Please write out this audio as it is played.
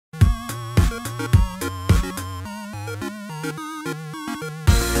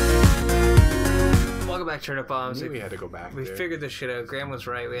Welcome back, Turnip Bombs. We had to go back. We figured this shit out. Graham was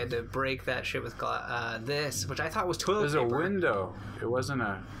right. We had to break that shit with this, which I thought was toilet paper. There's a window. It wasn't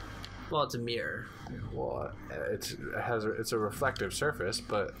a. Well, it's a mirror. Well, it's a reflective surface,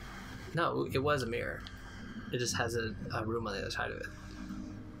 but. No, it was a mirror. It just has a room on the other side of it.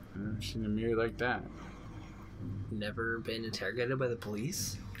 I've never seen a mirror like that. Never been interrogated by the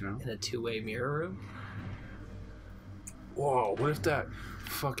police? No. In a two-way mirror room? Whoa, what if that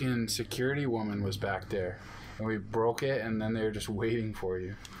fucking security woman was back there and we broke it and then they were just waiting for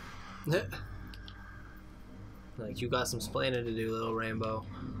you? Like, you got some splaining to do, little Rainbow.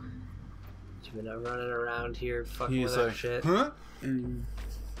 You've been running around here fucking with that shit. Huh? And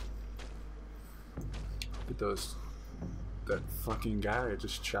look at that fucking guy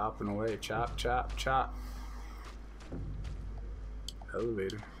just chopping away. Chop, chop, chop.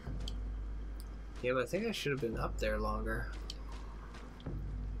 Elevator. Yeah, but I think I should have been up there longer.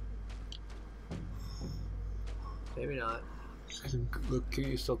 Maybe not. Look,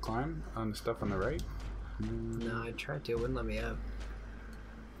 can you still climb on the stuff on the right? No, I tried to. It wouldn't let me up.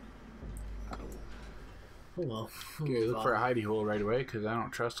 Oh well. Okay, look for a hidey hole right away, because I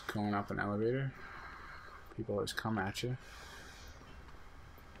don't trust going up an elevator. People always come at you.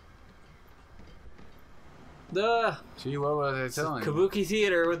 See, what was I telling you? Kabuki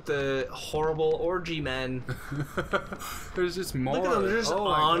theater with the horrible orgy men. There's just more. Look at them, they're just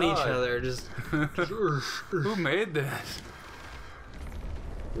on each other. Just. Who made this?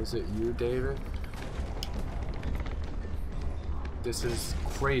 Is it you, David? This is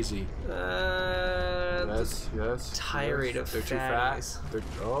crazy. Yes. Tirade of They're too fast.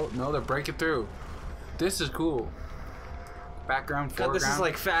 Oh no, they're breaking through. This is cool. Background, foreground. God, this is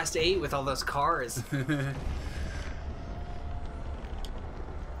like Fast 8 with all those cars.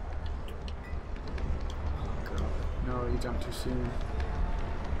 No, you jumped too soon.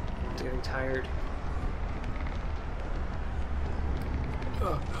 I'm getting tired.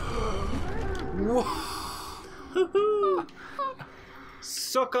 Whoa!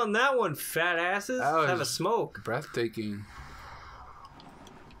 Suck on that one, fat asses. Have a smoke. Breathtaking.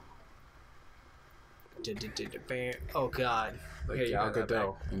 Oh god. Like Gal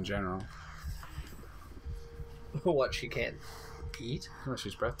Gadot in general. What, she can't eat? No,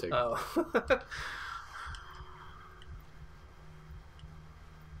 she's breathtaking. Oh.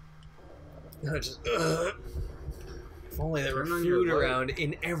 No, just if only there were food around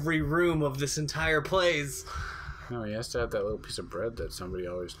in every room of this entire place. No, he has to have that little piece of bread that somebody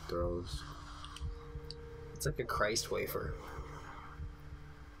always throws. It's like a Christ wafer.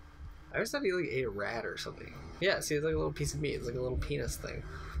 I always thought he like ate a rat or something. Yeah, see, it's like a little piece of meat. It's like a little penis thing.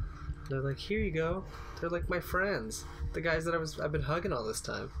 They're like, here you go. They're like my friends, the guys that I've been hugging all this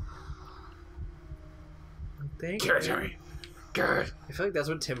time. Thank you. Give it to me. Good. I feel like that's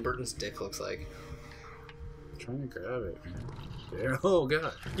what Tim Burton's dick looks like. I'm trying to grab it. There. Oh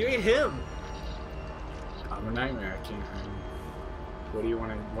god. You ate him. I'm a nightmare. I can't. What do you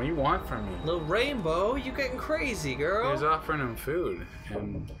want? What do you want from me? Little Rainbow, you getting crazy, girl. He was offering him food,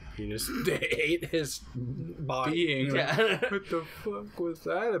 and he just ate his being. Yeah. What the fuck was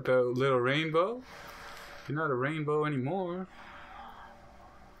that about, little Rainbow? You're not a rainbow anymore.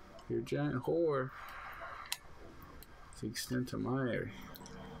 You're a giant whore. It's the extent of my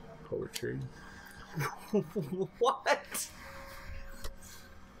poetry. What?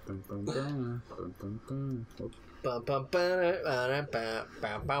 Bum, bum, bum, bum, bum, bum. Oh. Bum, bum, bum,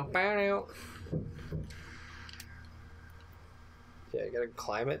 bum, bum, bum. Yeah, you gotta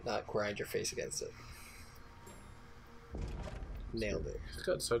climb it, not grind your face against it. Nailed it. He's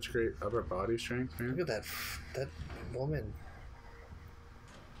got such great upper body strength, man. Look at that woman.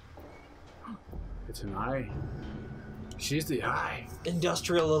 It's an eye. She's the eye.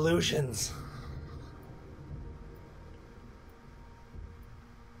 Industrial illusions.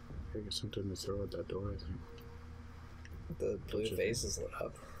 I got something to throw at that door, I think. The blue vase is lit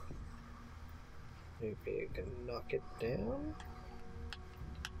up. Maybe you can knock it down?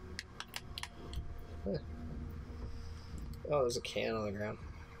 Huh. Oh, there's a can on the ground.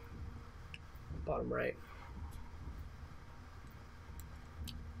 Bottom right.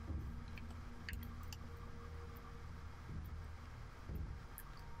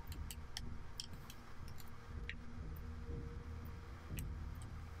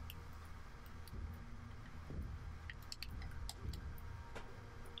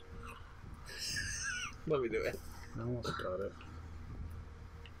 Let me do it. I almost got it.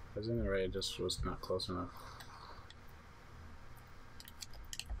 I was in the right, it just was not close enough.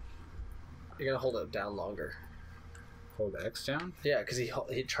 You gotta hold it down longer. Hold X down? Yeah, because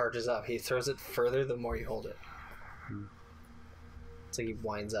he charges up. He throws it further the more you hold it. It's like he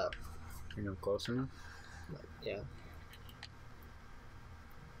winds up. You know, close enough? Yeah.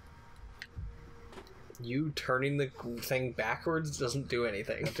 You turning the thing backwards doesn't do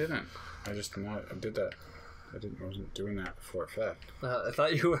anything. I didn't. I just I did that. Wasn't doing that for effect. I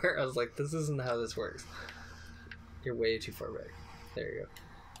thought you were. I was like, this isn't how this works. You're way too far back. There you go.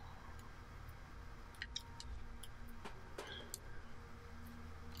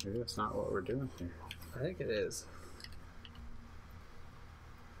 Maybe that's not what we're doing here. I think it is.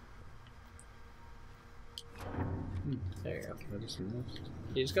 There you go. I just missed.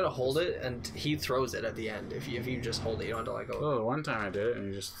 You just gotta hold it, and he throws it at the end. If you just hold it, you don't have to let go. Well, the one time I did it, and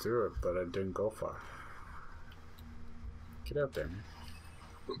he just threw it, but I didn't go far. Get out there, man.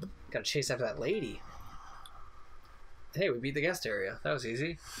 Gotta chase after that lady. Hey, we beat the guest area. That was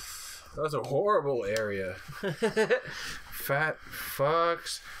easy. That was a horrible area. Fat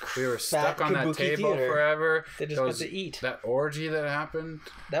fucks. We were stuck on that table forever. They just got to eat. That orgy that happened.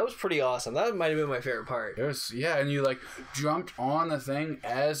 That was pretty awesome. That might have been my favorite part. It was, yeah, and you like jumped on the thing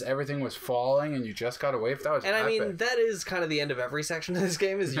as everything was falling, and you just got away. That was. And epic. I mean, that is kind of the end of every section of this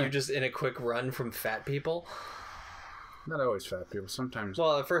game. Is you just in a quick run from fat people. Not always fat people. Sometimes.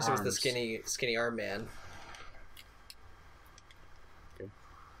 Well, at first it was the skinny arm man.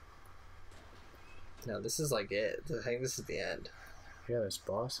 No, this is like it. I think this is the end. Yeah, this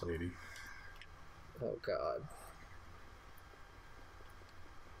boss lady. Oh, God.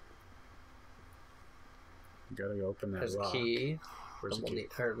 You gotta open that There's lock. A key. Where's the key?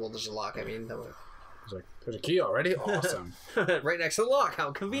 Well, there's a lock, I mean. It's like, there's a key already? Awesome. Right next to the lock. How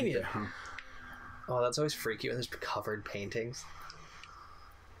convenient. Yeah. Oh, that's always freaky when there's covered paintings.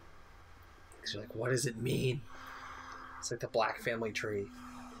 Because you're like, what does it mean? It's like the Black family tree.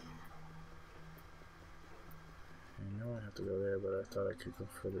 I know I have to go there, but I thought I could go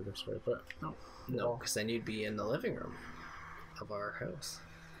further this way, but no. No, because then you'd be in the living room of our house.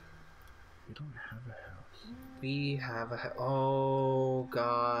 We don't have a house. We have a house. Oh,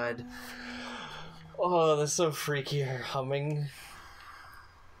 God. Oh, that's so freaky. You're humming.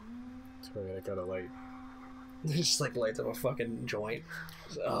 Sorry, I got a light. It just like lights up a fucking joint.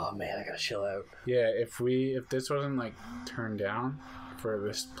 Oh, man, I gotta chill out. Yeah, if this wasn't like turned down for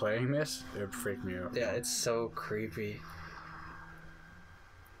this playing this, it would freak me out. Yeah, it's so creepy.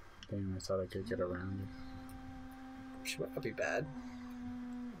 Damn, I thought I could get around it. She might not be bad.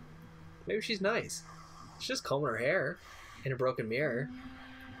 Maybe she's nice. She's just combing her hair in a broken mirror,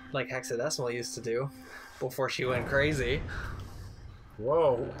 like Hexadecimal used to do before she went crazy.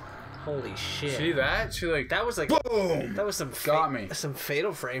 Whoa. Holy shit. See that? She like... That was like... Boom! That was some... Got me. Some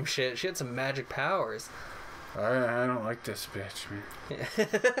Fatal Frame shit. She had some magic powers. I don't like this bitch, man.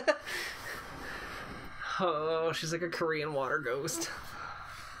 Oh, she's like a Korean water ghost.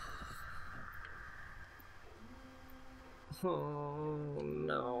 Oh,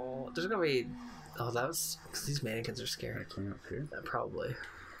 no. There's gonna be... Oh, that was... Because these mannequins are scary. I came up here? Probably.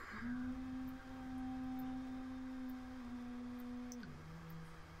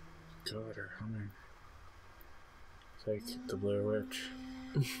 God, her humming. It's like the Blair Witch.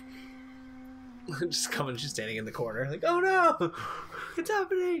 Just coming, she's standing in the corner, like, oh no! It's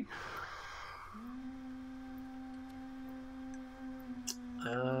happening!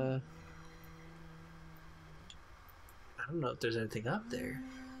 I don't know if there's anything up there.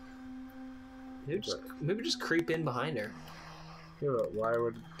 Maybe just creep in behind her. Yeah, but why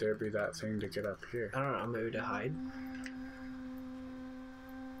would there be that thing to get up here? I don't know, maybe to hide.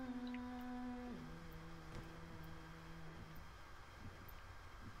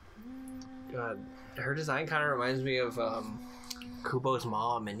 God, her design kind of reminds me of Kubo's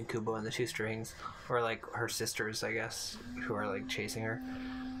mom in Kubo and the Two Strings, or like her sisters, I guess, who are like chasing her.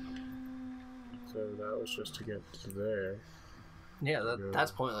 So that was just to get to there. Yeah,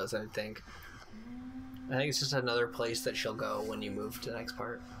 that's pointless, I think. I think it's just another place that she'll go when you move to the next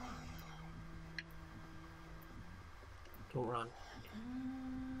part. Don't run.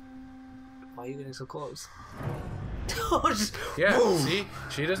 Why are you getting so close? Yeah, boom. See?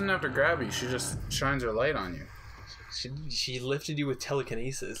 She doesn't have to grab you. She just shines her light on you. She lifted you with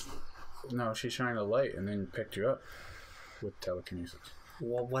telekinesis. No, she shined a light and then picked you up with telekinesis.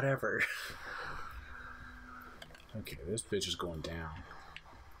 Well, whatever. Okay, this bitch is going down.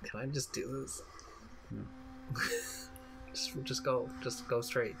 Can I just do this? No. Just go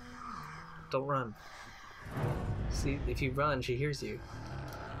straight. Don't run. See, if you run, she hears you.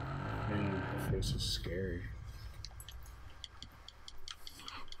 Man, her face is scary.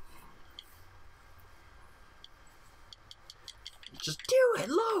 Just do it!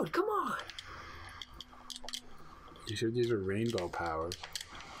 Load! Come on! You said these are rainbow powers.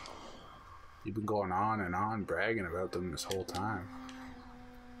 You've been going on and on bragging about them this whole time.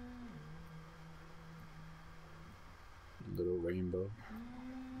 Little rainbow.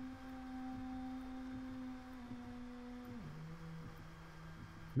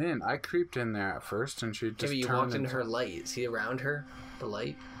 Man, I creeped in there at first and she just Maybe you turned walked into her light. See around her? The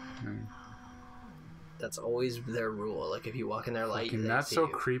light? Mm. That's always their rule. Like, if you walk in their light, Fucking, they that's see so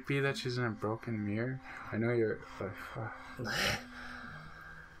you. creepy that she's in a broken mirror. I know you're like, I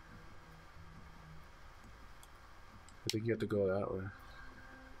think you have to go that way.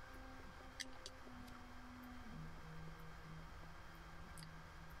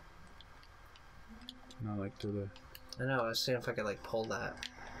 Not like to the... I know, I was seeing if I could, like, pull that.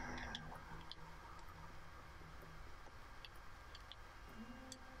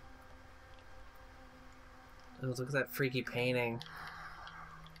 Oh, look at that freaky painting.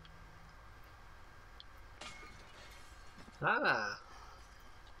 Ah!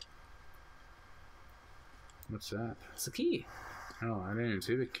 What's that? It's the key. Oh, I didn't even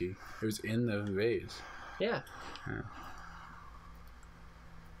see the key. It was in the vase. Yeah. Yeah.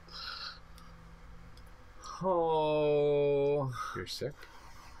 Oh. You're sick?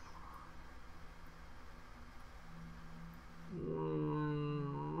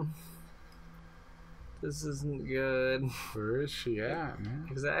 This isn't good. Where is she at, man?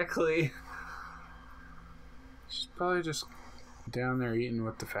 Exactly. She's probably just down there eating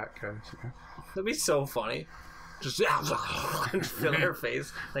with the fat guys. Yeah. That'd be so funny. Just and fill her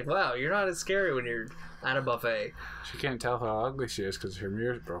face. Like, wow, you're not as scary when you're at a buffet. She can't tell how ugly she is because her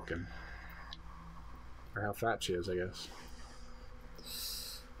mirror's broken. Or how fat she is, I guess.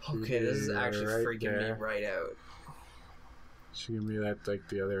 Okay, this is actually right freaking there. me right out. She can be at like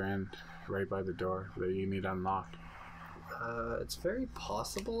the other end, right by the door that you need unlocked. It's very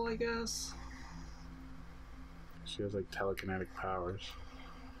possible, I guess. She has like telekinetic powers.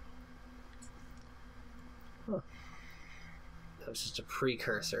 Huh. That was just a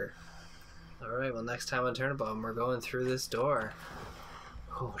precursor. Alright, well, next time on TurnipBomb, we're going through this door.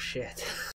 Oh, shit.